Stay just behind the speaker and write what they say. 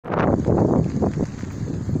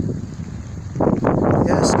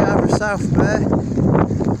Yeah, Scarborough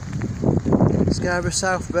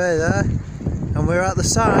South Bay there, and we're at the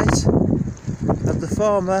site of the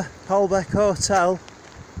former Holbeck Hotel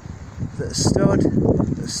that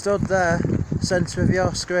stood there, centre of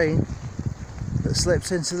your screen, that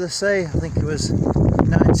slipped into the sea. I think it was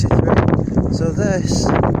 93. So this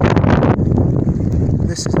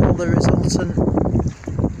is all the resultant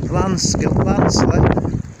landslip.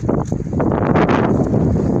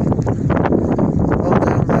 All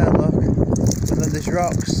down there, look, and then there's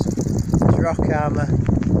rocks, there's rock armour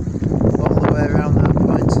all the way around that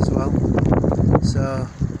point as well. So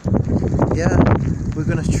yeah, we're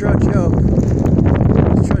going to trudge up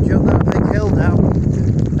that big hill now,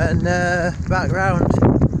 and back round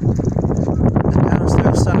and down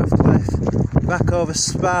through South Cliff, back over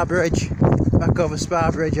Spar Bridge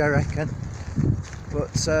I reckon.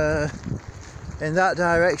 But in that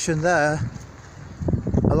direction there,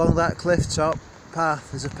 along that cliff top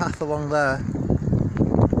path, there's a path along there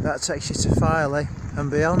that takes you to Filey and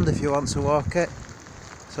beyond if you want to walk it.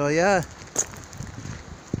 So yeah,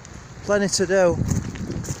 plenty to do.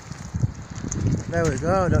 There we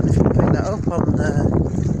go. I don't know if you can pick that up on the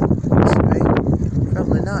screen.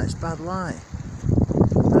 Probably not, it's bad light.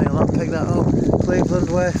 No, you'll not pick that up. Cleveland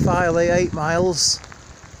Way, Filey, 8 miles,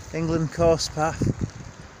 England coast path.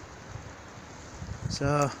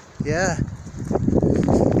 So yeah,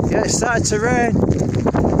 it started to rain,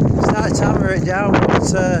 started to hammer it down, but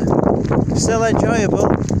still enjoyable.